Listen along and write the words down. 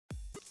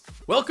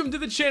Welcome to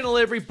the channel,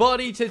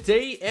 everybody.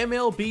 Today,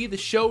 MLB The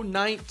Show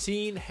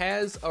 19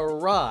 has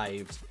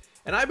arrived,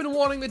 and I've been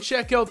wanting to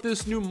check out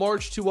this new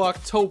March to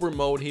October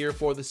mode here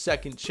for the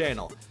second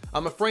channel.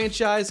 I'm a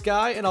franchise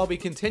guy, and I'll be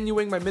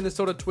continuing my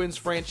Minnesota Twins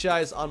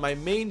franchise on my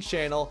main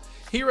channel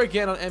here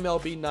again on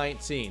MLB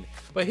 19.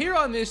 But here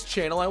on this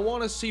channel, I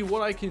want to see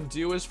what I can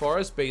do as far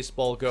as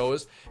baseball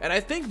goes, and I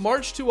think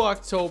March to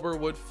October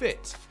would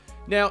fit.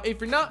 Now, if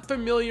you're not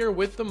familiar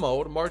with the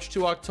mode, March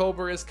to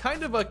October is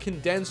kind of a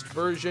condensed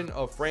version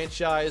of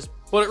franchise,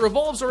 but it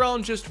revolves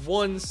around just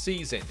one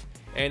season.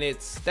 And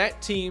it's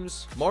that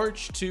team's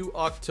March to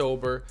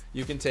October.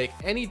 You can take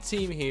any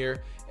team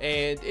here,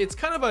 and it's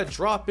kind of a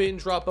drop-in,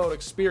 drop-out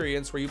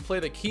experience where you play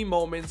the key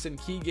moments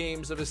and key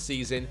games of a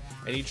season,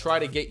 and you try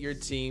to get your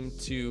team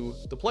to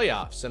the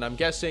playoffs. And I'm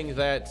guessing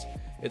that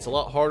it's a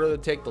lot harder to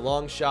take the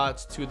long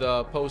shots to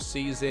the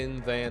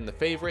postseason than the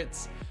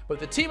favorites. But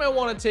the team I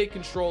want to take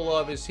control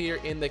of is here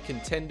in the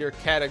contender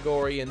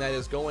category, and that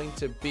is going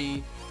to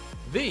be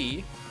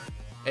the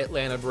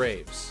Atlanta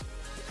Braves.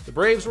 The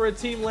Braves were a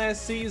team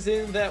last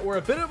season that were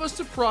a bit of a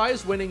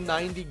surprise, winning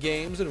 90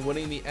 games and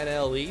winning the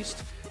NL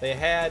East. They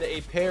had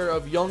a pair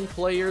of young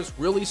players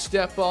really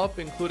step up,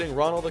 including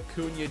Ronald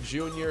Acuna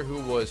Jr.,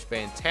 who was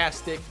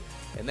fantastic,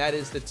 and that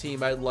is the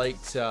team I'd like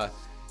to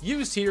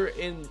use here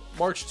in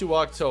March to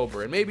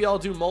October. And maybe I'll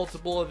do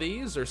multiple of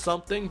these or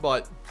something,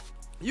 but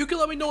you can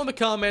let me know in the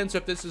comments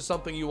if this is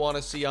something you want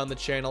to see on the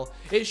channel.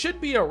 It should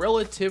be a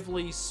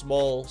relatively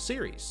small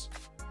series.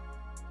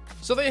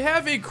 So they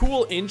have a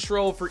cool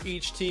intro for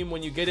each team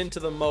when you get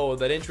into the mode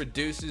that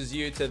introduces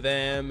you to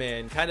them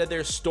and kind of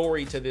their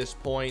story to this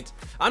point.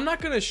 I'm not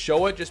going to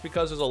show it just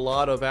because there's a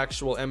lot of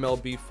actual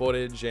MLB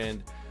footage,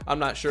 and I'm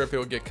not sure if it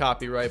would get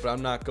copyright, but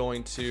I'm not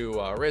going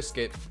to risk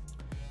it.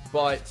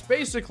 But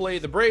basically,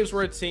 the Braves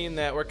were a team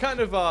that were kind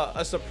of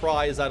a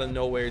surprise out of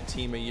nowhere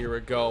team a year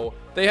ago.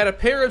 They had a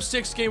pair of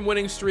 6-game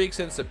winning streaks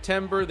in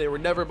September. They were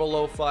never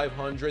below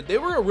 500. They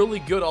were a really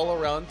good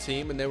all-around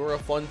team, and they were a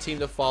fun team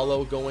to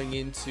follow going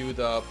into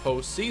the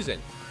postseason.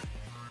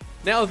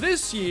 Now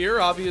this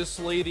year,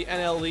 obviously, the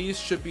NL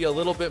East should be a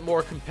little bit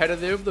more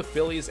competitive. The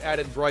Phillies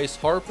added Bryce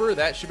Harper.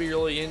 That should be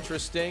really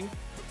interesting.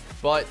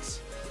 But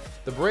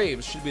the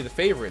Braves should be the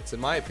favorites, in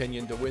my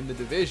opinion, to win the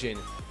division.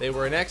 They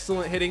were an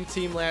excellent hitting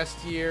team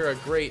last year, a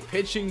great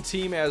pitching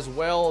team as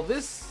well.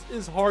 This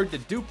is hard to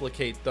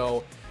duplicate,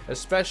 though,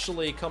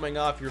 especially coming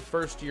off your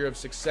first year of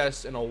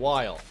success in a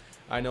while.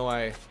 I know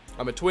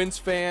I'm a Twins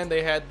fan.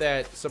 They had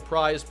that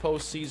surprise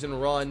postseason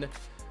run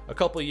a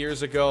couple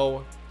years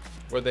ago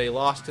where they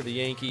lost to the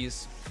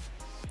Yankees,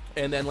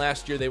 and then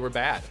last year they were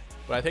bad.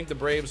 But I think the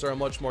Braves are a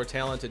much more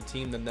talented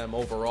team than them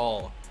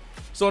overall.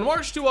 So in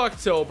March to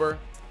October,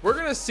 we're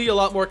going to see a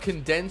lot more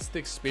condensed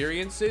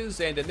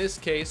experiences, and in this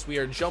case, we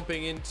are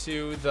jumping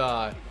into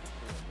the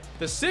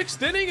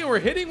 6th inning, and we're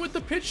hitting with the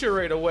pitcher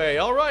right away.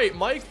 All right,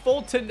 Mike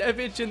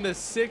Foltynewicz in the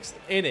 6th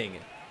inning.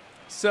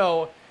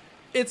 So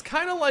it's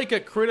kind of like a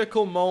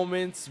critical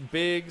moments,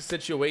 big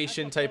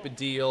situation type of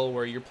deal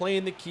where you're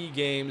playing the key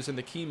games and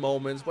the key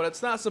moments, but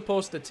it's not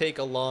supposed to take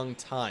a long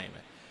time.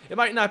 It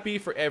might not be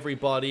for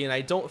everybody, and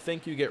I don't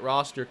think you get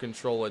roster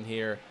control in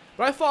here.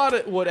 But I thought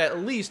it would at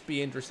least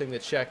be interesting to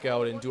check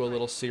out and do a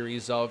little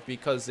series of,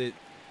 because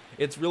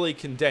it's really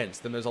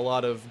condensed and there's a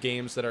lot of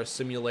games that are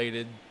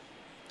simulated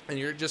and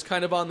you're just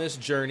kind of on this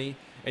journey,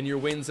 and your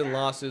wins and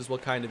losses will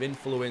kind of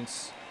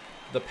influence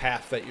the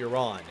path that you're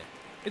on.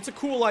 It's a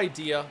cool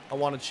idea. I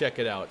want to check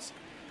it out.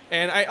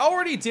 And I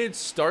already did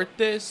start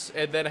this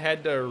and then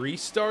had to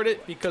restart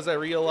it because I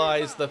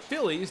realized the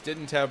Phillies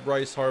didn't have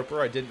Bryce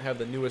Harper. I didn't have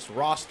the newest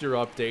roster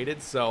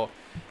updated, so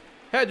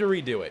had to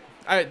redo it.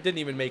 I didn't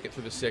even make it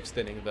through the 6th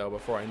inning, though,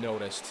 before I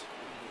noticed.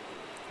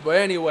 But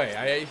anyway,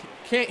 I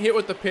can't hit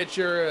with the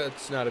pitcher.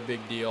 It's not a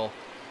big deal.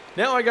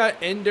 Now I got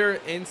Ender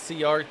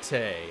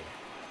Inciarte.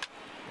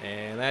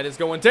 And that is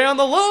going down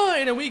the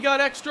line, and we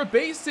got extra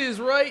bases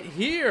right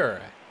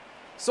here.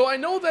 So I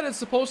know that it's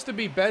supposed to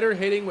be better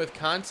hitting with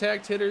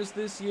contact hitters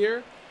this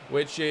year,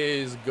 which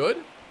is good,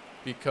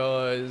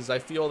 because I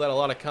feel that a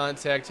lot of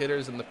contact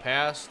hitters in the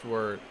past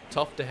were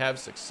tough to have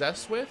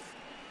success with.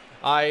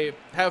 I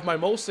have my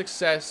most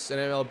success in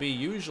MLB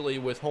usually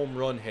with home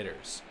run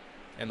hitters,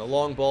 and the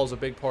long ball is a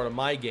big part of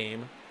my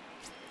game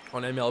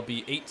on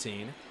MLB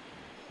 18.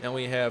 Now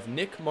we have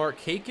Nick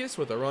Markakis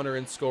with a runner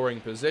in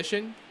scoring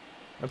position.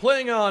 I'm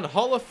playing on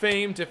Hall of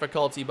Fame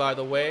difficulty, by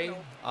the way.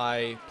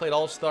 I played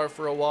All-Star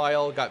for a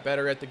while, got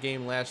better at the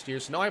game last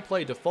year, so now I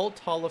play Default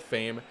Hall of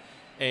Fame.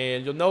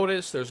 And you'll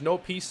notice there's no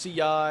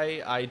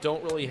PCI. I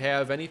don't really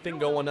have anything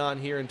going on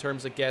here in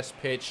terms of guest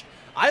pitch.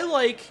 I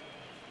like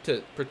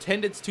to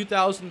pretend it's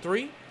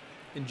 2003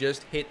 and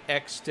just hit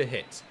X to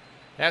hit.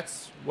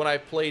 That's when I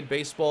played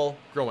baseball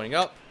growing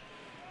up.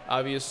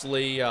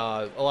 Obviously, a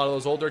lot of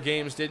those older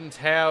games didn't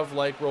have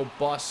like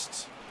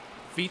robust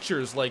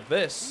features like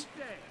this.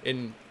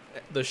 In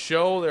the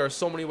show, there are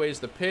so many ways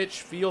to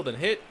pitch, field, and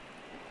hit,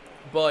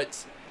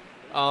 but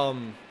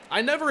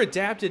I never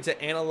adapted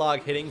to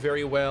analog hitting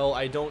very well.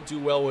 I don't do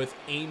well with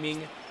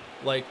aiming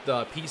like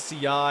the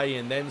PCI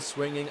and then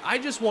swinging. I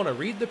just want to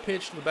read the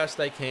pitch the best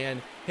I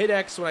can, hit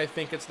X when I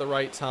think it's the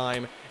right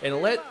time,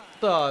 and let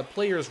the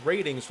players'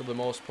 ratings for the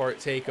most part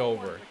take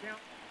over.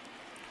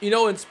 You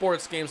know, in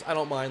sports games, I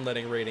don't mind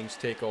letting ratings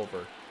take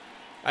over.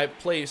 I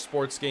play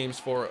sports games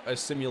for a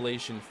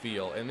simulation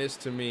feel, and this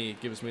to me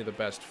gives me the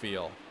best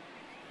feel.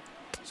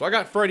 So I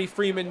got Freddie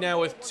Freeman now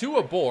with 2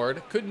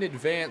 aboard. Couldn't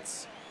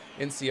advance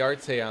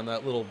Inciarte on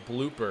that little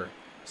blooper.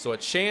 So a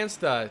chance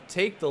to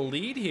take the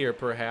lead here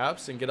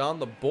perhaps and get on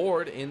the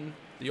board in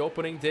the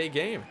opening day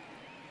game.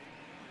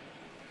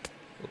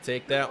 We'll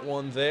take that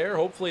one there.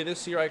 Hopefully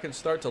this year I can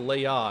start to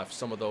lay off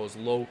some of those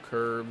low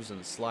curves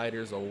and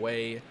sliders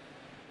away.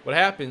 What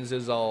happens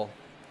is I'll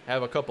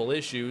have a couple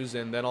issues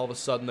and then all of a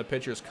sudden the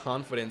pitcher's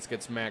confidence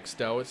gets maxed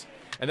out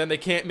and then they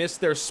can't miss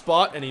their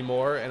spot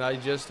anymore and I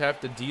just have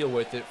to deal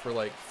with it for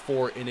like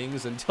 4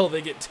 innings until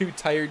they get too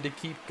tired to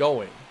keep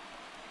going.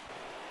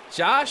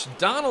 Josh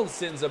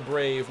Donaldson's a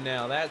Brave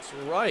now, that's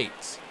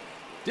right.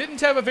 Didn't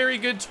have a very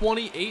good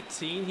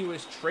 2018. He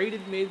was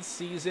traded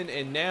mid-season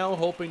and now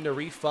hoping to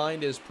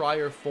refine his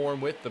prior form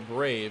with the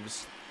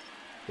Braves.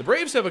 The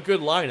Braves have a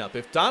good lineup.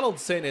 If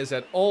Donaldson is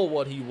at all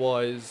what he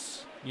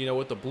was, you know,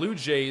 with the Blue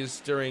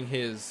Jays during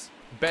his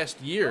best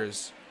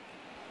years,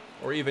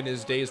 or even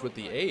his days with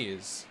the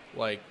A's,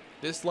 like,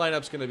 this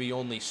lineup's going to be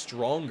only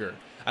stronger.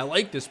 I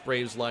like this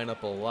Braves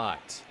lineup a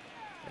lot.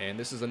 And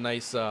this is a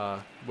nice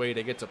way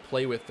to get to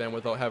play with them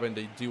without having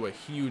to do a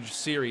huge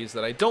series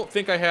that I don't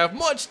think I have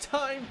much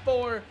time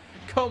for.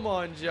 Come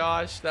on,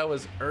 Josh. That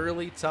was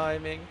early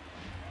timing.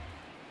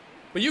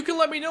 But you can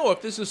let me know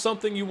if this is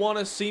something you want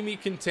to see me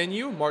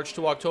continue. March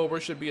to October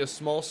should be a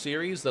small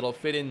series that'll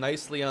fit in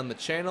nicely on the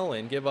channel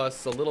and give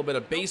us a little bit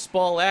of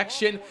baseball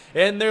action.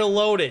 And they're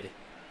loaded.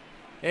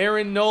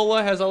 Aaron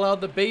Nola has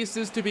allowed the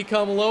bases to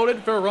become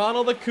loaded for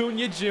Ronald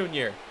Acuna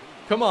Jr.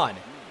 Come on.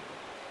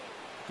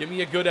 Give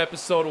me a good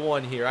episode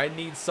 1 here. I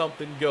need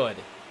something good.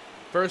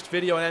 First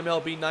video on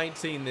MLB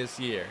 19 this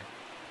year.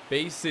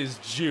 Bases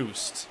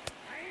juiced.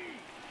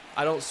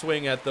 I don't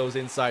swing at those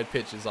inside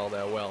pitches all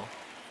that well.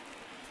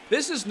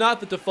 This is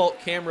not the default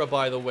camera,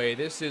 by the way.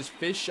 This is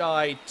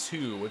Fisheye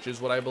 2, which is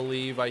what I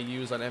believe I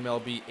use on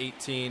MLB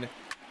 18.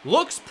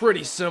 Looks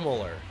pretty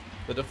similar.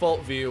 The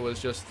default view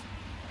is just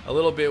a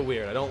little bit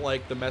weird. I don't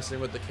like the messing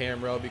with the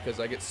camera because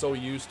I get so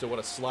used to what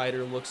a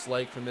slider looks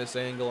like from this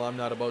angle. I'm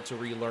not about to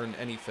relearn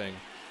anything.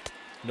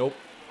 Nope.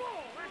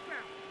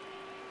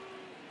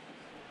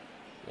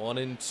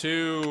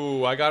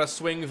 1-2. I got a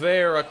swing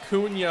there.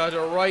 Acuna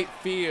to right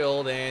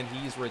field, and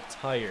he's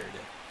retired.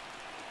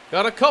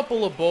 Got a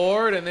couple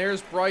aboard, and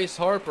there's Bryce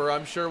Harper.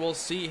 I'm sure we'll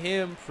see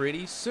him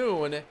pretty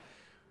soon.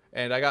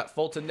 And I got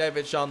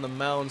Fultonevich on the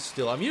mound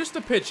still. I'm used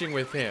to pitching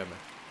with him.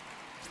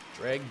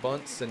 Drag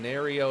bunt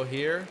scenario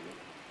here.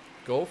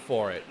 Go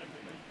for it.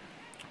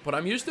 But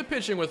I'm used to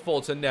pitching with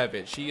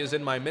Fultonevich. He is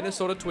in my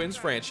Minnesota Twins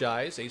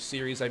franchise, a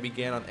series I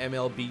began on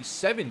MLB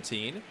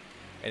 17.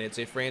 And it's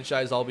a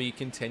franchise I'll be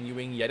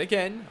continuing yet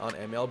again on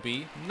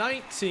MLB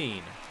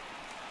 19.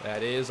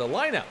 That is a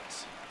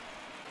lineout.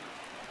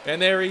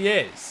 And there he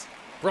is.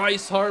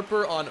 Bryce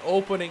Harper on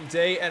opening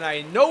day. And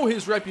I know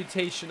his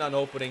reputation on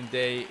opening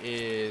day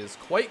is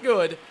quite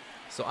good.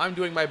 So I'm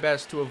doing my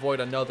best to avoid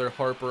another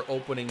Harper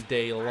opening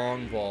day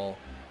long ball,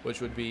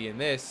 which would be in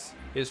this,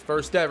 his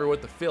first ever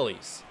with the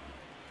Phillies.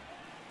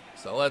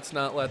 So let's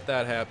not let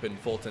that happen,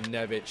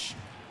 Fultonevich.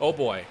 Oh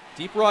boy,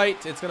 deep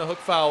right, it's gonna hook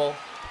foul.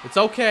 It's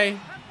okay.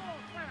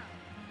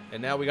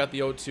 And now we got the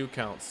 0-2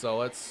 count, so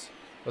let's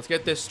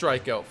get this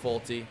strikeout,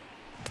 Fulty.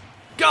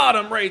 Got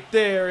him right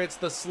there, it's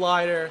the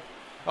slider.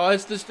 Oh,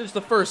 it's just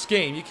the first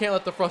game, you can't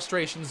let the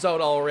frustrations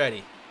out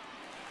already.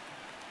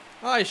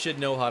 I should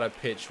know how to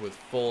pitch with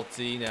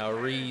Fulty. Now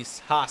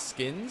Rhys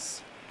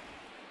Hoskins.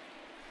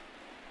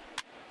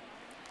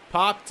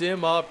 Popped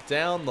him up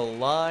down the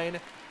line.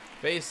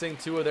 Facing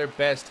 2 of their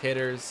best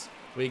hitters.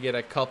 We get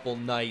a couple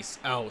nice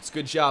outs.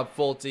 Good job,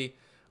 Fulty.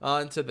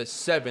 On to the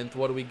 7th.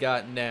 What do we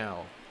got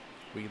now?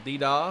 We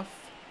lead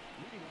off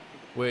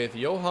with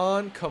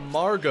Johan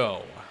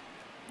Camargo.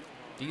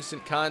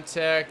 Decent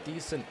contact,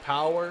 decent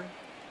power.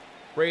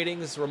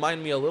 Ratings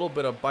remind me a little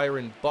bit of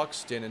Byron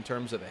Buxton in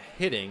terms of the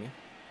hitting.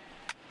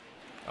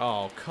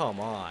 Oh, come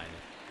on.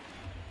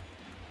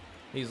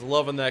 He's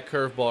loving that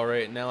curveball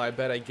right now. I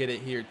bet I get it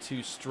here.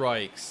 2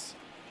 strikes.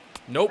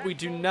 Nope, we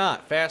do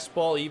not.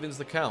 Fastball evens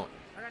the count.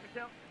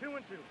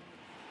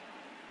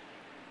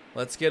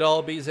 Let's get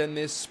Albies and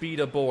this speed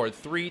aboard.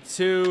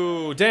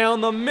 3-2.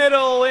 Down the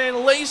middle and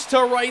laced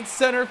to right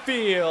center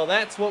field.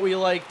 That's what we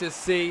like to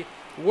see.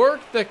 Work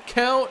the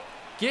count.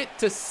 Get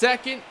to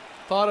second.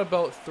 Thought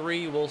about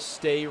 3. We'll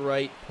stay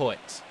right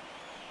put.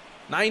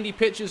 90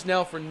 pitches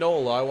now for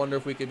Nola. I wonder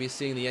if we could be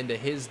seeing the end of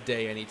his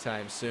day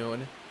anytime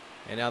soon.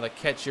 And now the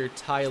catcher,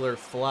 Tyler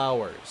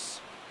Flowers.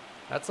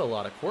 That's a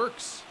lot of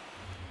quirks.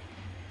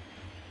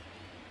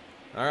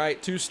 All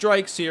right, 2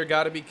 strikes here.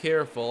 Got to be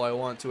careful. I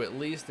want to at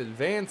least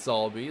advance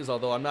Albies,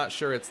 although I'm not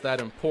sure it's that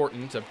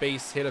important. A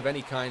base hit of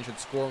any kind should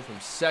score him from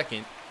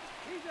second.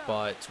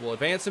 But we'll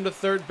advance him to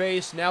third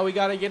base. Now we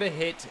got to get a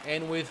hit,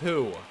 and with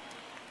who?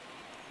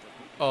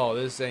 Oh,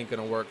 this ain't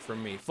gonna work for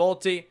me.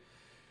 Faulty.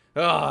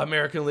 Ah,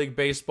 American League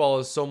Baseball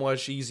is so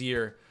much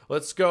easier.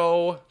 Let's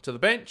go to the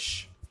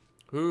bench.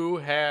 Who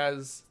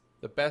has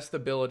the best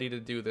ability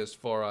to do this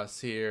for us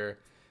here?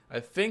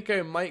 I think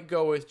I might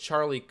go with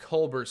Charlie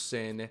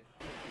Culberson.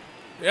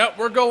 Yep,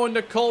 we're going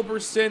to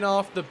Culberson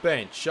off the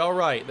bench. All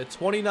right, the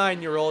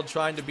 29-year-old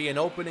trying to be an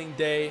opening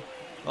day.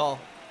 Well,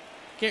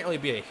 can't really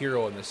be a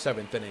hero in the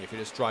 7th inning if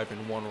you're just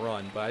driving 1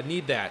 run, but I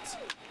need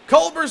that.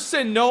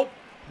 Culberson, nope.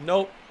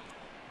 Nope.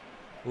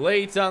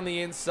 Late on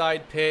the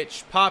inside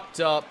pitch,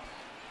 popped up.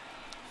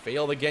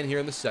 Failed again here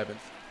in the 7th.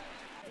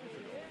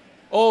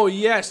 Oh,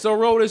 yes,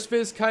 Arodys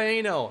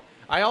Vizcaino.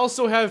 I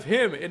also have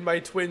him in my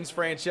Twins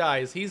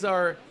franchise. He's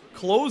our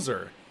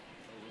closer.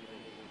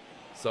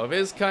 So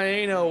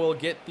Vizcaino will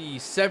get the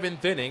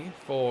 7th inning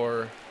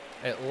for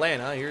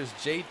Atlanta. Here's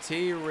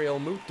JT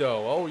Realmuto.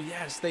 Oh,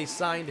 yes, they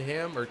signed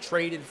him or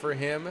traded for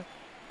him.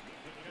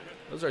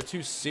 Those are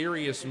 2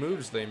 serious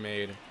moves they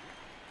made.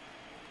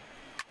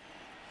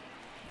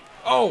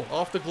 Oh,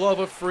 off the glove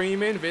of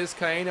Freeman.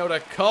 Vizcaino to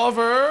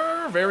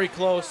cover. Very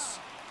close.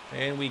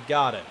 And we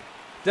got it.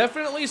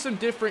 Definitely some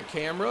different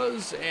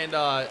cameras and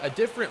a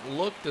different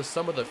look to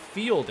some of the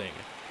fielding.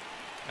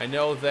 I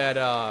know that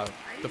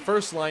the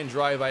first line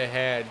drive I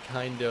had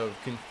kind of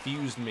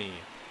confused me.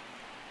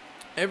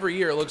 Every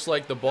year it looks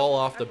like the ball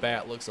off the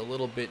bat looks a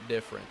little bit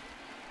different.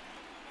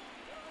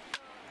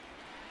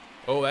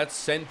 Oh, that's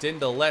sent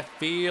into left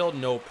field.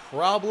 No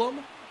problem.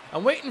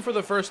 I'm waiting for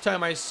the first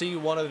time I see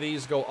one of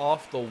these go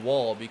off the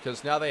wall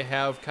because now they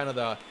have kind of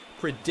the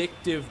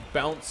predictive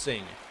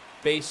bouncing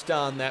based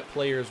on that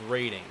player's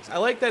ratings. I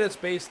like that it's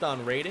based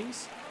on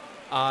ratings.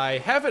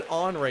 I have it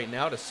on right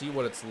now to see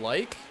what it's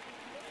like.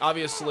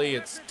 Obviously,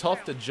 it's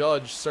tough to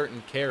judge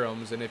certain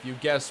caroms, and if you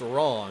guess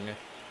wrong,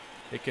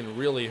 it can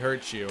really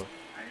hurt you.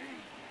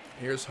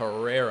 Here's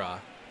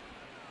Herrera.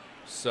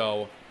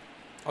 So,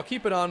 I'll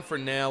keep it on for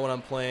now when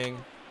I'm playing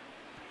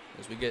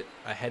as we get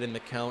ahead in the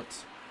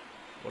count.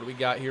 What do we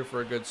got here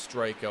for a good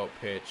strikeout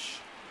pitch?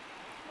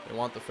 They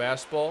want the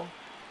fastball.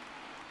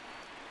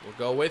 We'll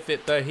go with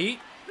it. The heat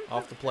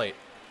off the plate.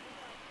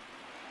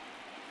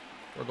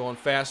 We're going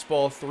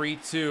fastball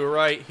 3-2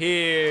 right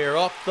here.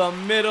 Up the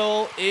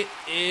middle. It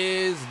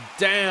is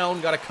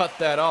down. Got to cut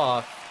that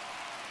off.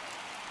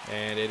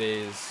 And it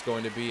is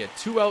going to be a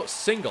 2-out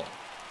single.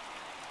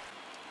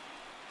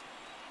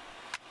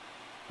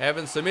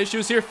 Having some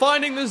issues here,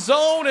 finding the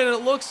zone, and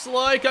it looks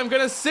like I'm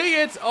going to see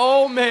it.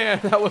 Oh,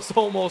 man, that was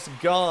almost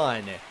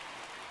gone.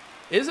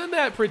 Isn't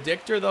that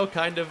predictor, though,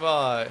 kind of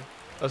a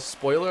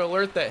spoiler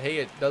alert that, hey,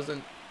 it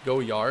doesn't go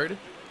yard?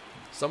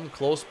 Some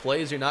close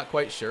plays you're not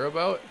quite sure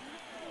about?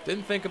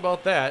 Didn't think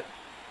about that.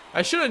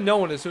 I should have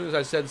known as soon as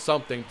I said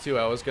something, too.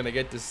 I was going to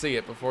get to see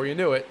it before you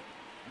knew it.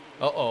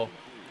 Uh-oh.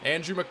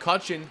 Andrew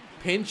McCutchen,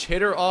 pinch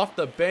hitter off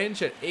the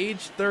bench at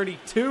age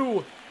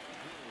 32.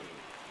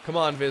 Come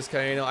on,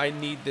 Vizcaino. I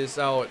need this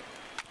out.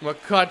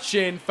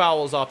 McCutchen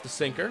fouls off the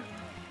sinker.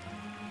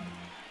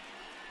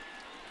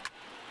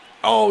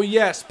 Oh,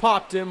 yes.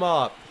 Popped him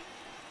up.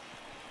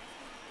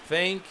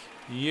 Thank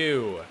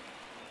you.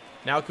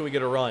 Now can we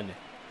get a run?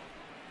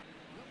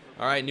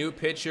 All right, new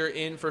pitcher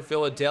in for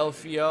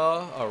Philadelphia.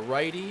 A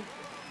righty.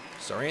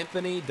 Sir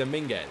Anthony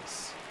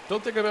Dominguez.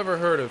 Don't think I've ever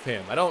heard of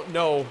him. I don't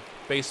know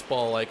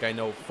baseball like I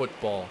know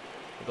football.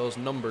 But those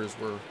numbers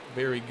were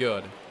very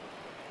good.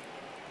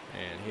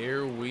 And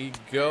here we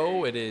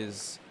go. It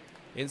is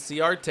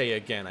Inciarte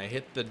again. I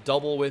hit the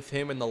double with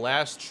him in the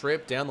last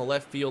trip down the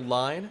left field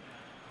line.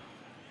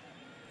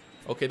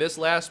 Okay, this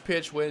last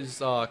pitch was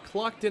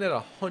clocked in at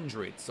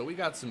 100, so we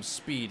got some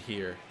speed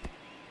here.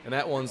 And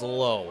that one's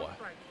low.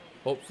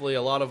 Hopefully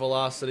a lot of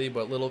velocity,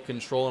 but little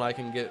control, and I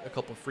can get a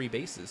couple free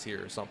bases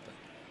here or something.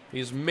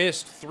 He's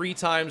missed 3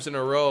 times in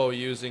a row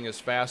using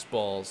his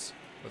fastballs.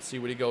 Let's see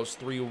what he goes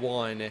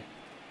 3-1.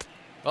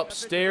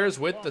 Upstairs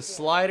with the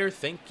slider.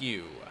 Thank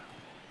you.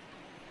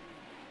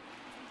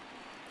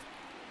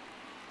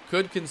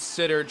 Could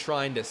consider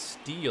trying to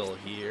steal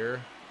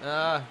here.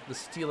 The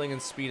stealing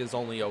and speed is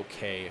only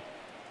okay.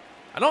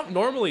 I don't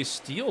normally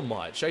steal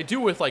much. I do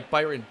with like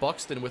Byron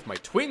Buxton with my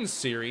Twins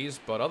series,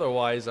 but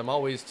otherwise I'm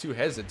always too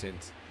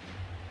hesitant.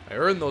 I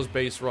earn those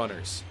base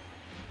runners.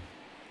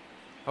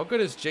 How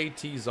good is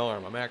JT's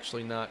arm? I'm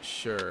actually not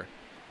sure.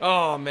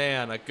 Oh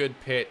man, a good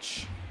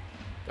pitch.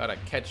 Gotta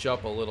catch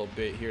up a little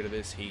bit here to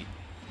this heat.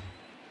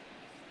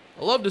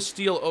 I love to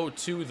steal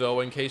 0-2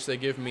 though, in case they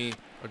give me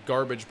a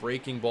garbage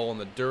breaking ball in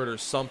the dirt or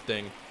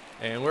something.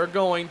 And we're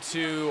going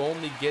to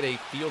only get a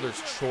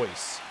fielder's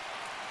choice.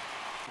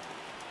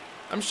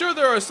 I'm sure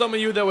there are some of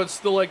you that would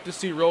still like to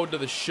see Road to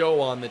the Show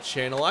on the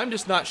channel. I'm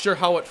just not sure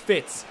how it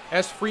fits,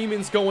 as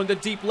Freeman's going to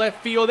deep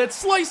left field. It's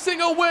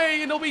slicing away,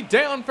 and he'll be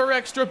down for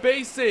extra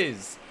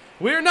bases.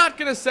 We're not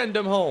going to send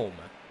him home.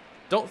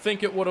 Don't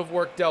think it would have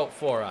worked out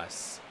for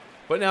us.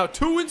 But now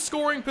 2 in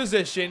scoring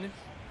position,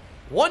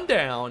 1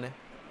 down.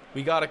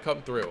 We got to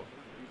come through.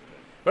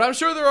 But I'm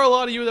sure there are a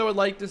lot of you that would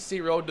like to see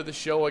Road to the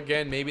Show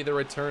again. Maybe the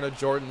return of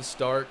Jordan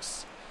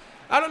Starks.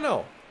 I don't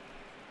know.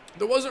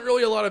 There wasn't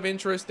really a lot of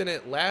interest in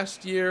it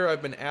last year.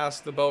 I've been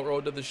asked about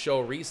Road to the Show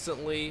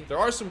recently. There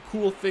are some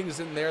cool things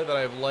in there that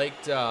I've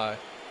liked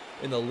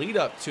in the lead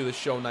up to the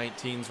Show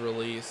 19's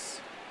release.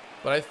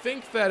 But I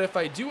think that if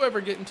I do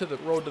ever get into the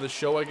Road to the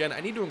Show again, I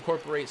need to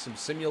incorporate some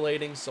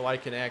simulating so I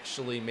can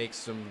actually make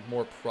some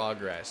more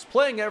progress.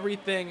 Playing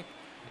everything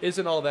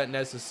isn't all that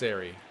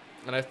necessary.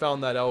 And I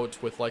found that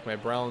out with like my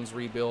Browns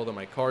rebuild and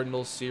my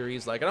Cardinals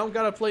series. Like, I don't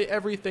gotta play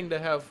everything to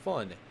have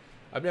fun.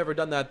 I've never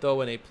done that though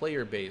in a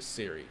player-based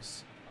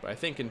series. But I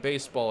think in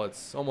baseball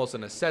it's almost a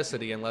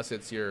necessity unless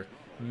it's your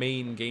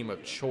main game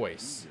of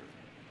choice.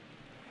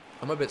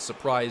 I'm a bit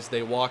surprised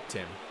they walked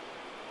him,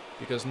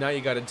 because now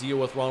you got to deal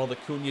with Ronald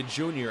Acuna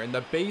Jr. and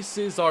the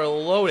bases are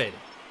loaded.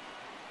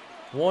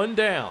 One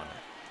down.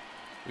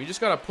 We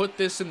just got to put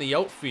this in the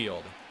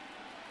outfield.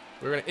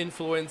 We're going to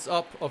influence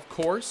up, of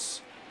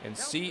course, and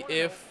see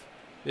if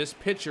this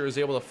pitcher is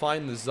able to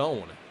find the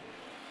zone.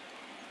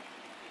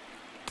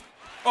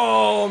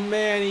 Oh,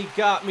 man, he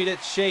got me to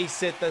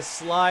chase it. The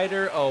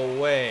slider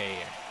away.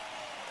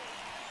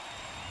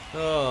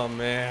 Oh,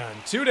 man.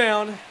 2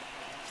 down.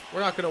 We're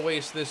not going to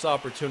waste this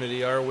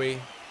opportunity, are we?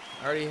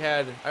 I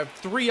have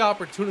 3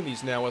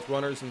 opportunities now with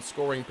runners in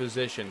scoring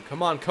position.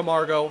 Come on,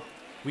 Camargo.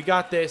 We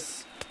got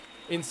this.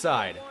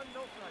 Inside.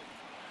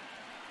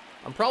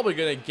 I'm probably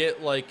going to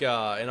get like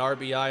an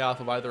RBI off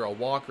of either a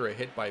walk or a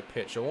hit by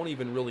pitch. I won't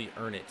even really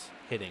earn it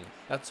hitting.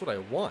 That's what I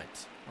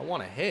want. I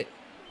want a hit.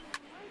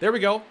 There we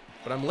go.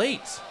 But I'm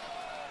late.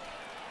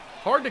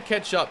 Hard to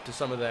catch up to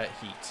some of that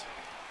heat.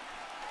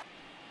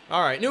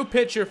 All right, new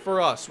pitcher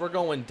for us. We're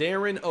going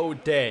Darren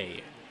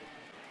O'Day.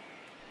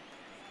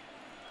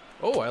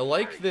 Oh, I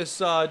like this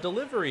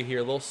delivery here.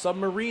 A little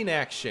submarine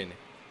action.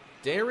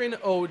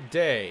 Darren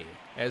O'Day.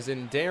 As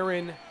in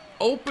Darren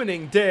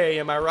opening day,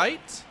 am I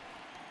right?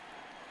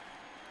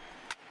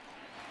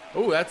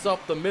 Oh, that's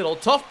up the middle.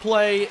 Tough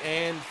play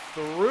and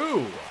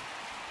through.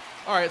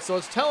 All right, so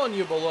it's telling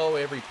you below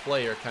every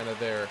player kind of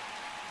their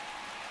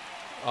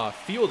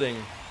fielding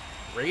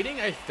rating,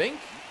 I think.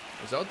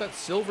 Is that what that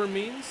silver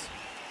means?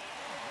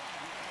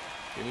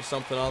 Give me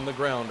something on the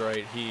ground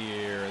right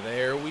here.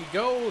 There we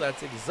go.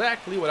 That's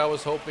exactly what I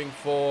was hoping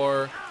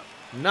for.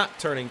 Not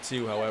turning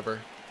 2, however.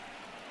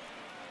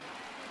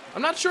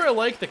 I'm not sure I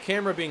like the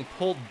camera being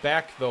pulled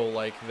back, though,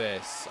 like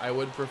this. I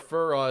would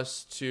prefer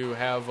us to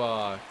have,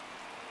 I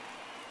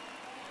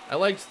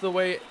liked the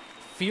way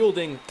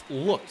fielding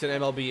looked in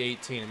MLB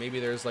 18. Maybe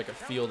there's, like, a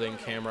fielding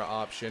camera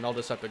option. I'll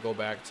just have to go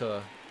back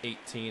to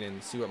 18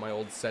 and see what my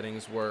old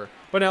settings were.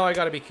 But now I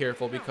gotta be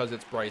careful because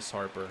it's Bryce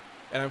Harper.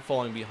 And I'm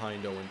falling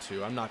behind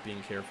 0-2. I'm not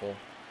being careful.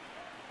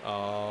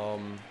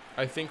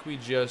 I think we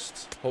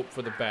just hope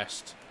for the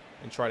best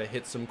and try to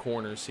hit some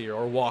corners here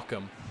or walk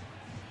them.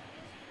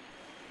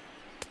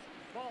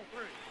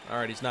 All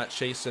right, he's not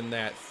chasing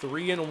that.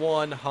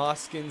 3-1,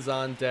 Hoskins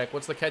on deck.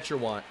 What's the catcher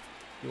want?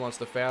 He wants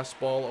the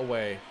fastball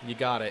away. You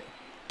got it.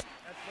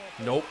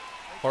 Nope.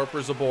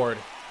 Harper's aboard.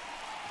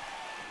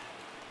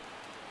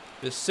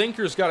 This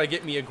sinker's got to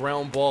get me a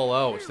ground ball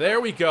out. There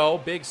we go.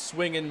 Big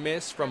swing and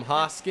miss from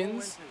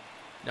Hoskins.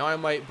 Now I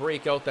might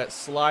break out that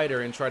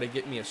slider and try to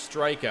get me a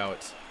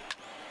strikeout.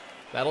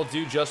 That'll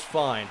do just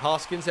fine.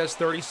 Hoskins has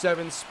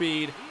 37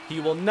 speed. He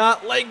will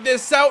not leg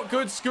this out.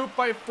 Good scoop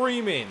by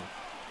Freeman.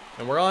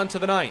 And we're on to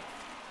the 9th.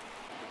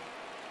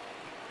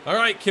 All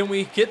right, can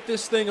we get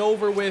this thing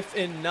over with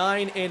in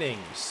 9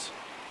 innings?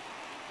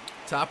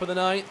 Top of the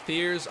 9th,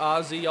 here's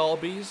Ozzy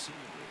Albies.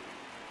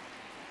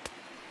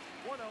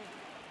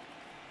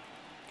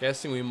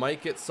 Guessing we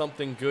might get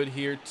something good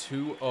here.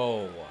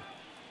 2-0.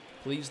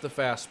 Please, the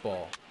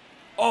fastball.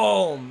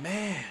 Oh,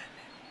 man.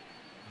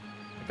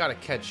 I gotta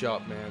catch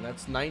up, man.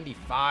 That's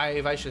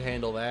 95. I should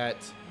handle that.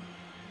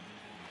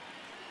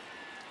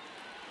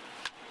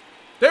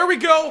 There we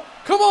go.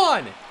 Come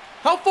on.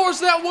 How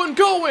far's that one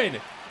going?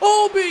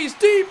 Albies,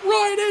 deep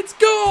right. It's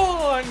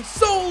gone.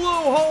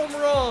 Solo home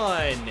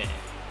run.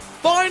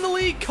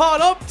 Finally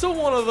caught up to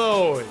one of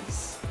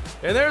those.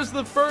 And there's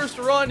the first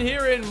run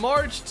here in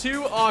March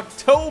to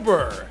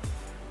October.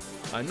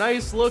 A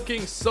nice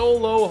looking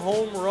solo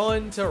home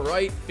run to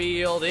right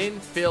field in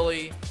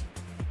Philly.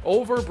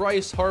 Over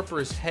Bryce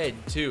Harper's head,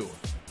 too.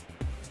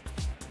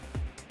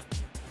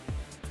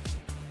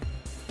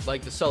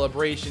 Like the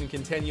celebration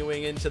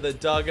continuing into the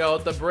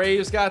dugout. The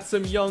Braves got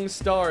some young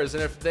stars,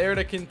 and if they're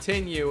to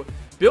continue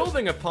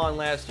building upon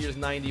last year's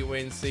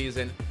 90-win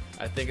season,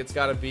 I think it's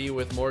got to be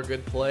with more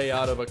good play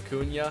out of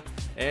Acuna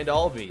and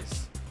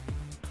Albies.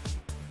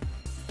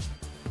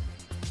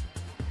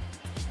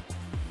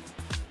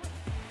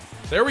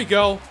 There we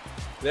go.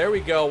 There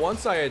we go.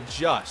 Once I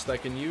adjust, I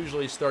can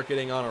usually start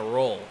getting on a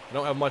roll. I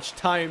don't have much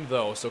time,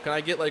 though, so can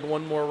I get, like,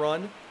 one more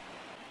run?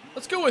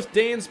 Let's go with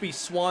Dansby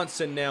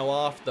Swanson now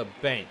off the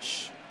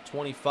bench.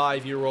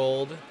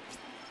 25-year-old.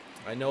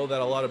 I know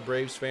that a lot of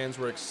Braves fans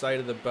were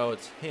excited about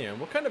him.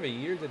 What kind of a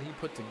year did he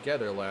put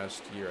together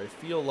last year? I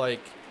feel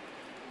like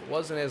it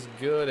wasn't as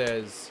good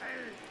as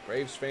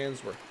Braves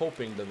fans were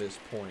hoping to this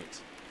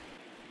point.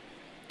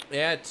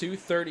 Yeah,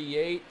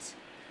 238.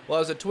 Well,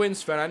 as a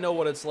Twins fan, I know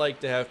what it's like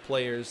to have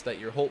players that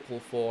you're hopeful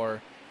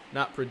for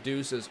not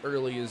produce as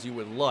early as you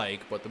would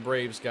like, but the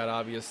Braves got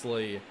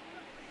obviously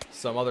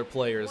some other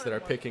players that are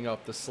picking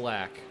up the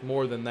slack.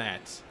 More than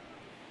that.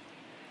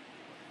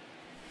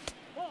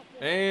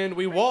 And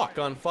we walk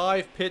on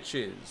 5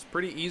 pitches.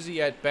 Pretty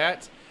easy at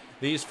bat.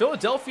 These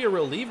Philadelphia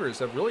relievers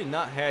have really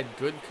not had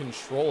good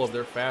control of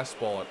their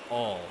fastball at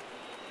all.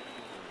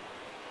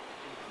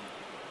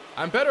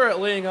 I'm better at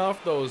laying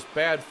off those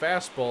bad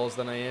fastballs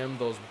than I am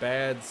those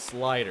bad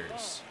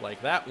sliders.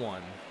 Like that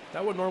one.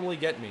 That would normally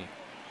get me.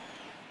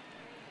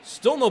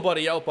 Still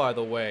nobody out, by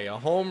the way. A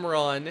home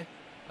run,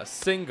 a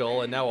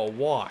single, and now a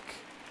walk.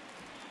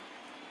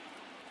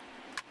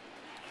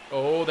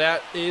 Oh,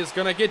 that is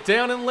going to get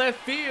down in left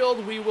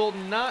field. We will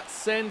not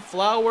send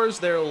Flowers.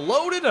 They're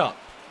loaded up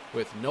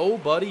with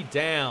nobody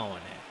down.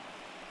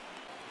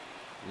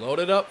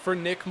 Loaded up for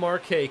Nick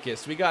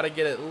Markakis. We got to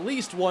get at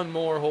least one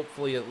more,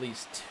 hopefully at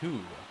least 2.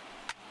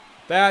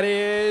 That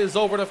is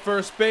over to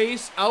first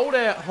base, out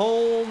at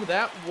home.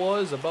 That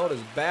was about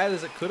as bad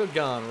as it could have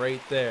gone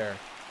right there.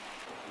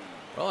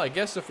 Well, I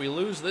guess if we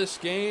lose this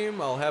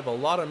game, I'll have a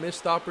lot of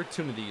missed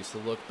opportunities to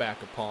look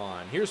back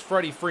upon. Here's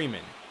Freddie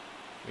Freeman.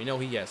 We know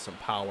he has some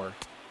power.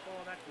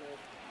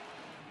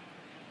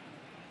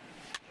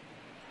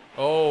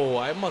 Oh,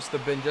 I must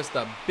have been just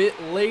a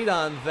bit late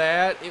on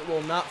that. It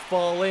will not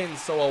fall in,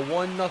 so a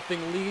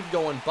 1-0 lead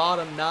going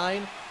bottom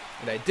 9.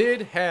 And I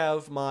did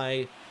have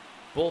my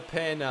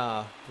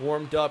bullpen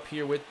warmed up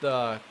here with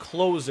the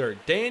closer,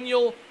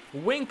 Daniel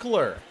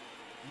Winkler.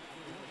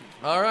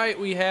 All right,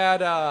 we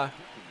had a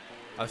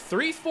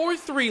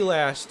 3.43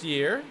 last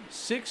year,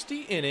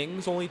 60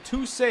 innings, only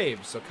 2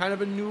 saves, so kind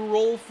of a new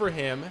role for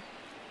him.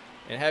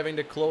 And having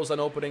to close on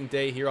opening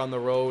day here on the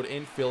road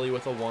in Philly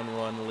with a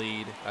 1-run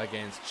lead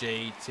against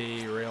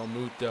JT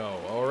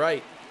Realmuto. All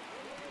right,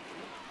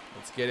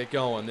 let's get it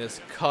going.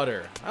 This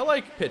cutter. I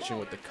like pitching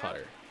with the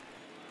cutter.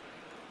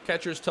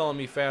 Catcher's telling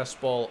me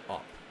fastball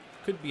up.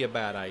 Could be a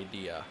bad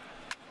idea.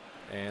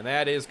 And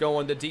that is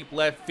going to deep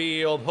left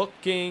field,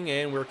 hooking,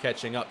 and we're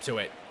catching up to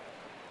it.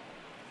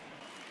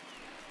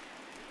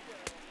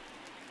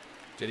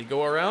 Did he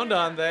go around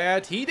on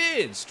that? He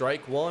did.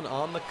 Strike 1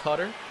 on the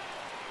cutter.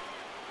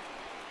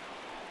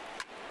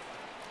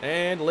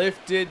 And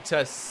lifted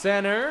to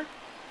center.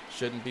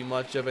 Shouldn't be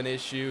much of an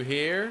issue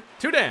here.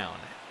 2 down.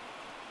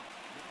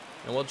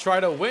 And we'll try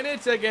to win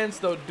it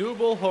against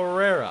Odubel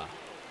Herrera.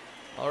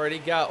 Already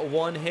got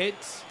 1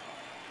 hit.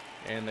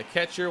 And the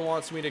catcher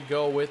wants me to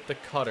go with the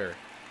cutter.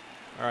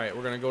 All right,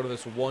 we're going to go to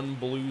this 1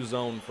 blue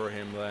zone for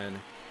him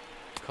then.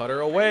 Cutter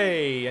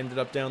away. Ended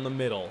up down the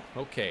middle.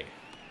 Okay.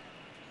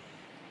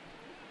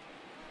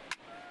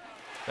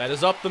 That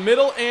is up the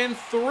middle and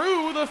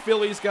through. The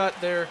Phillies got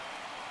their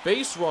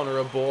base runner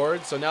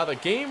aboard, so now the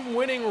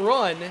game-winning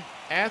run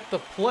at the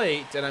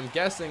plate, and I'm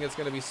guessing it's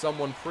going to be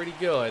someone pretty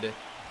good.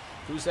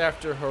 Who's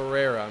after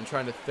Herrera? I'm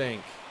trying to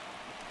think.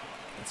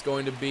 It's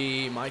going to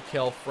be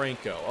Maikel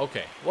Franco.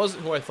 Okay,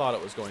 wasn't who I thought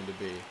it was going to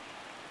be.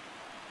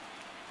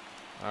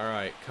 All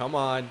right, come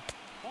on.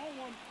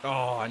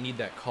 Oh, I need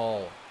that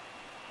call.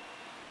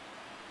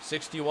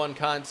 61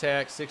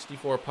 contact,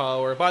 64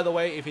 power. By the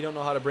way, if you don't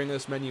know how to bring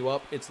this menu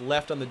up, it's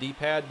left on the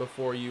D-pad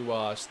before you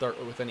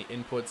start with any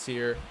inputs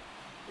here.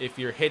 If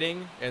you're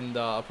hitting and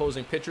the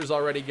opposing pitcher's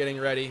already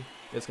getting ready,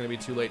 it's going to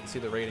be too late to see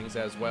the ratings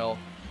as well.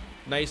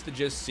 Nice to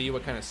just see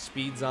what kind of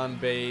speed's on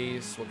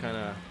base, what kind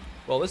of...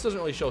 Well, this doesn't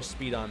really show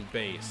speed on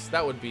base.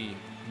 That would be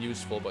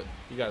useful, but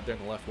you got it there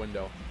in the left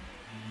window.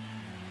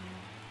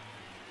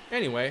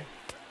 Anyway,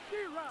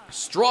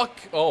 struck...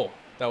 Oh,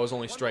 that was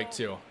only strike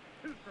 2.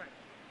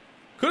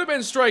 Could have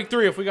been strike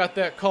 3 if we got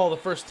that call the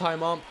first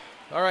time ump.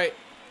 All right,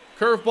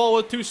 curveball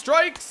with 2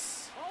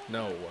 strikes.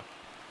 No.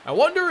 I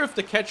wonder if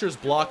the catchers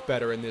block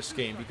better in this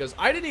game, because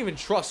I didn't even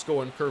trust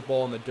going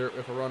curveball in the dirt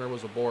if a runner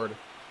was aboard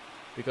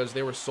because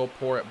they were so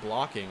poor at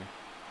blocking.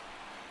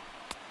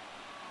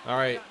 All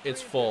right,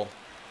 it's full.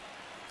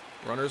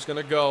 Runner's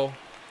going to go.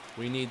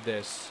 We need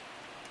this.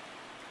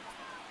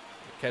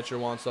 The catcher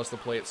wants us to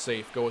play it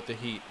safe. Go with the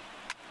heat.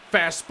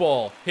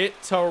 Fastball. Hit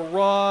to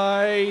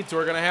right.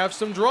 We're going to have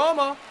some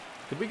drama.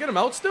 Could we get him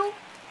out still?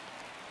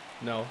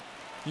 No.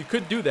 You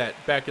could do that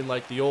back in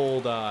like the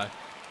old...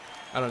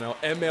 I don't know,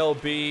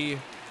 MLB,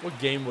 what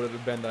game would it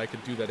have been that I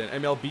could do that in?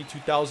 MLB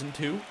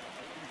 2002?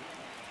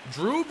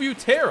 Drew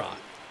Butera.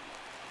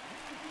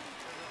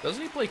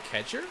 Doesn't he play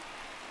catcher?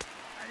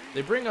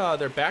 They bring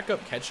their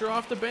backup catcher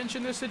off the bench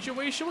in this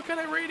situation? What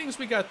kind of ratings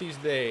we got these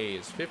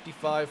days?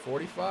 55,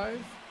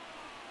 45?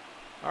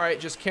 All right,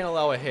 just can't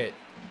allow a hit.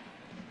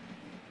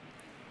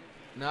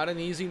 Not an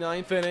easy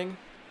 9th inning.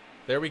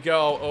 There we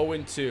go,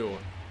 0-2.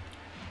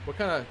 What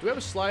kind of, do we have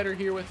a slider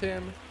here with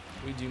him?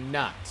 We do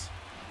not.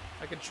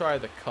 I could try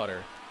the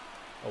cutter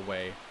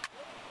away.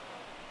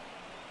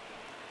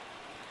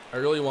 I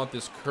really want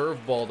this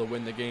curveball to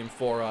win the game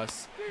for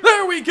us.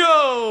 There we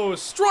go!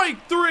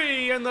 Strike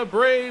 3, and the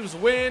Braves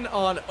win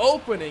on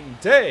opening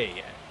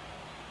day.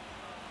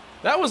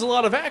 That was a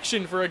lot of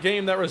action for a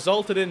game that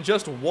resulted in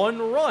just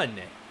 1 run.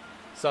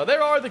 So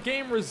there are the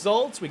game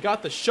results. We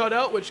got the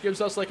shutout, which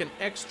gives us like an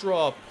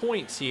extra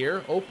point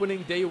here.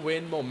 Opening day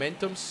win,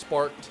 momentum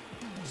sparked.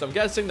 So I'm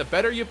guessing the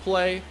better you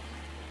play,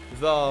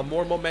 the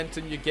more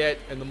momentum you get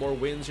and the more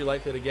wins you're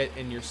likely to get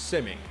in your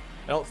simming.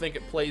 I don't think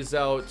it plays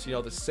out, you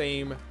know, the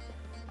same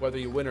whether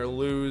you win or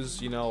lose.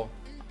 You know,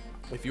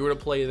 if you were to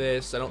play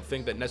this, I don't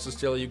think that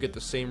necessarily you get the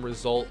same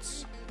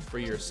results for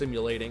your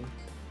simulating.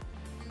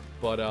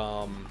 But,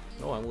 oh,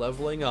 I'm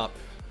leveling up.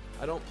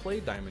 I don't play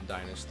Diamond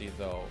Dynasty,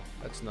 though.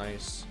 That's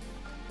nice.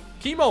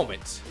 Key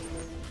moment.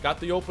 Got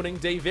the opening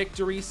day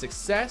victory.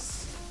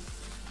 Success.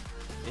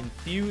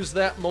 Infuse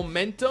that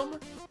momentum.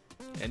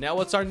 And now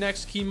what's our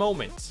next key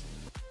moment?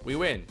 We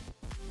win.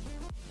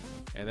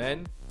 And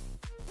then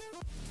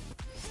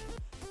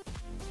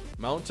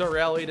mount a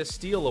rally to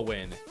steal a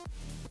win.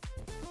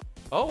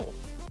 Oh.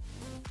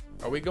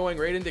 Are we going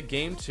right into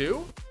game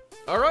 2?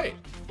 Alright.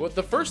 Well,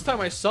 the first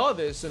time I saw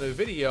this in a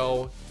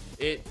video,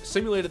 it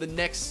simulated the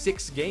next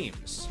 6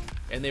 games,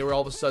 and they were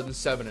all of a sudden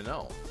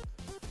 7-0.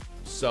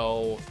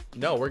 So,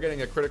 no, we're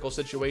getting a critical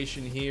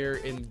situation here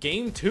in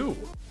game 2.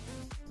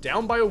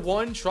 Down by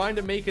 1, trying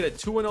to make it a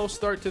 2-0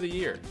 start to the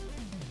year.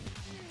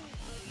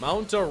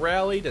 Mount a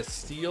rally to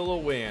steal a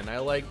win. I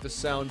like the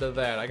sound of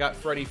that. I got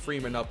Freddie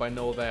Freeman up, I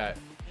know that.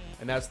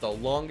 And that's the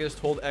longest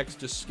hold X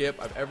to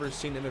skip I've ever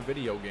seen in a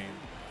video game.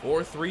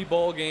 4-3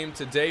 ball game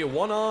today.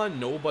 1 on,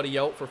 nobody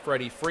out for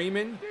Freddie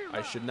Freeman.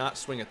 I should not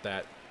swing at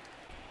that.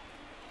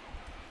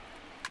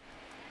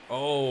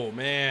 Oh,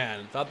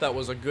 man. Thought that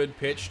was a good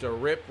pitch to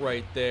rip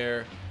right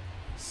there.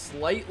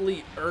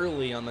 Slightly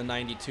early on the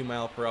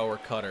 92-mile-per-hour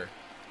cutter.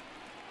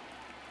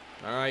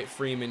 All right,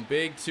 Freeman.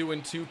 Big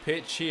 2-2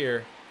 pitch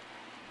here.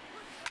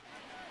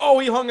 Oh,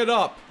 he hung it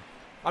up.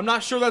 I'm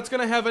not sure that's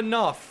going to have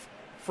enough.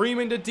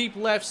 Freeman to deep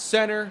left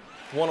center.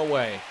 1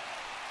 away.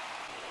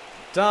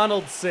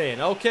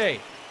 Donaldson. Okay.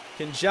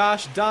 Can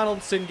Josh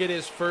Donaldson get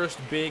his first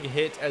big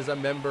hit as a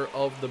member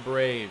of the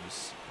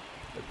Braves?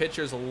 The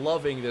pitcher's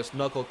loving this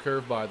knuckle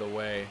curve, by the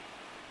way.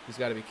 He's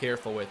got to be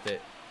careful with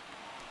it.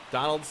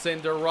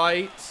 Donaldson to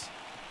right.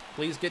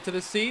 Please get to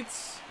the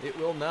seats. It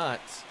will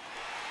not.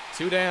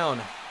 2 down.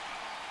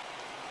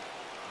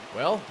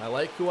 Well, I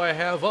like who I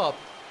have up.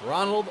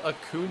 Ronald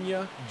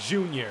Acuna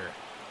Jr.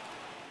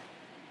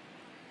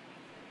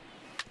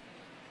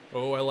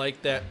 Oh, I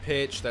like that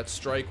pitch. That's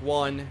strike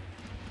 1.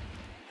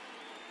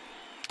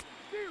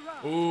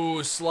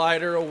 Ooh,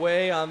 slider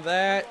away on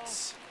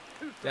that.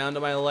 Down to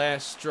my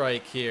last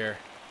strike here.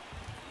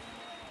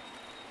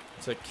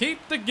 To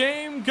keep the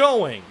game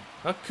going,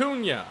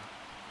 Acuna.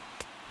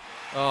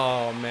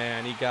 Oh,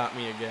 man, he got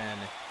me again.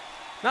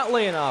 Not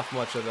laying off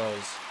much of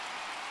those.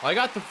 Well, I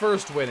got the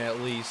first win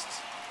at least.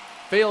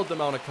 Failed to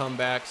mount a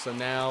comeback, so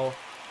now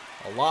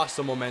a loss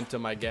of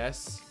momentum, I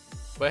guess.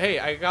 But hey,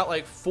 I got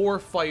like 4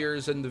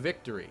 fires in the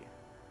victory.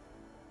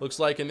 Looks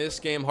like in this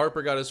game,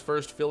 Harper got his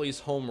first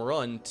Phillies home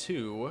run,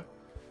 too.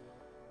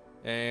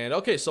 And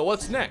okay, so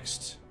what's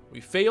next? We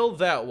failed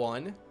that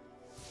one.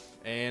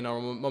 And our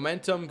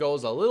momentum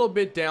goes a little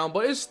bit down,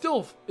 but it's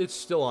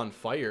still on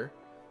fire.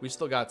 We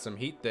still got some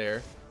heat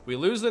there. We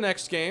lose the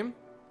next game.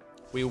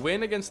 We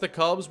win against the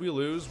Cubs. We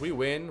lose. We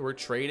win. We're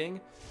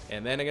trading.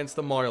 And then against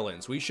the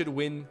Marlins. We should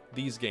win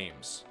these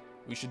games.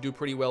 We should do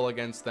pretty well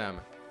against them.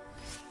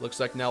 Looks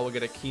like now we'll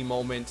get a key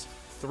moment.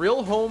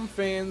 Thrill home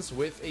fans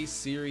with a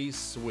series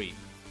sweep.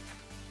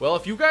 Well,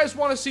 if you guys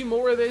want to see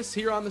more of this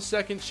here on the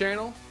second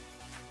channel,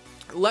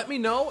 let me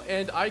know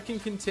and I can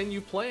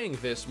continue playing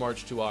this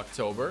March to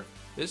October.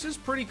 This is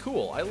pretty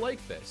cool. I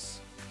like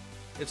this.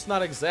 It's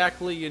not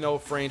exactly, you know,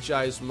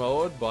 franchise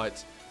mode,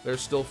 but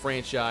there's still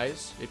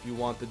franchise if you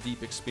want the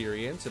deep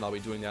experience, and I'll be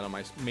doing that on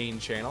my main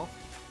channel.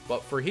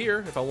 But for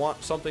here, if I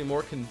want something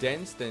more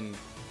condensed and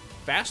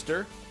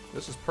faster,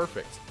 this is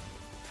perfect.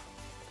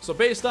 So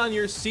based on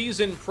your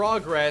season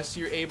progress,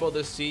 you're able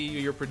to see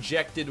your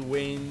projected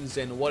wins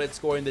and what it's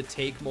going to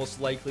take most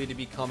likely to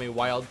become a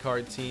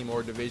wildcard team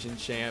or division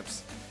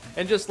champs.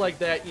 And just like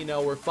that, you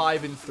know, we're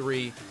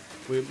 5-3.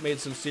 We've made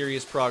some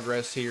serious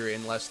progress here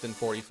in less than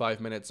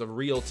 45 minutes of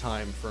real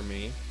time for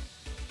me.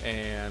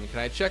 And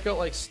can I check out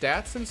like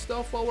stats and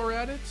stuff while we're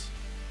at it?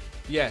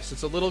 Yes,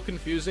 it's a little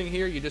confusing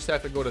here. You just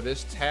have to go to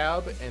this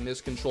tab and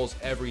this controls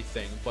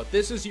everything. But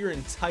this is your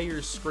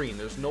entire screen.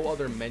 There's no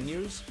other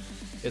menus.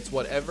 It's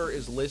whatever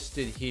is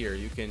listed here.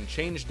 You can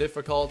change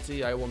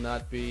difficulty. I will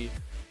not be.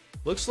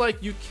 Looks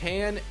like you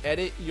can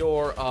edit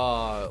your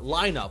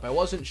lineup. I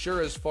wasn't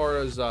sure as far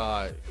as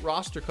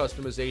roster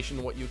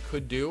customization what you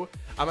could do.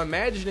 I'm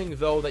imagining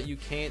though that you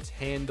can't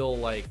handle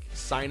like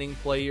signing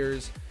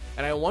players.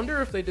 And I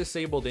wonder if they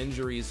disabled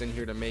injuries in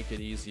here to make it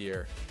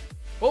easier.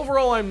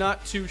 Overall, I'm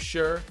not too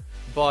sure,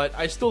 but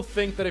I still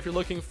think that if you're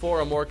looking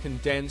for a more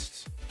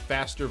condensed,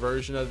 faster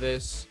version of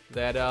this,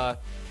 that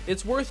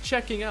it's worth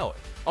checking out.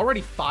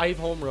 Already 5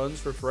 home runs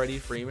for Freddie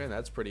Freeman.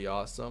 That's pretty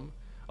awesome.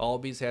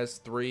 Albies has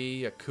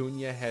 3.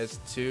 Acuna has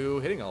 2.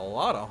 Hitting a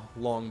lot of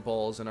long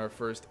balls in our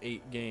first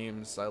 8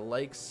 games. I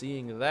like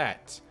seeing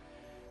that.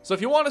 So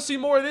if you want to see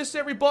more of this,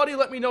 everybody,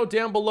 let me know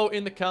down below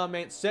in the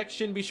comment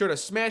section. Be sure to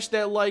smash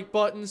that like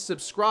button,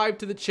 subscribe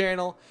to the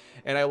channel,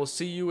 and I will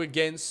see you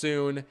again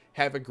soon.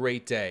 Have a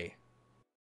great day.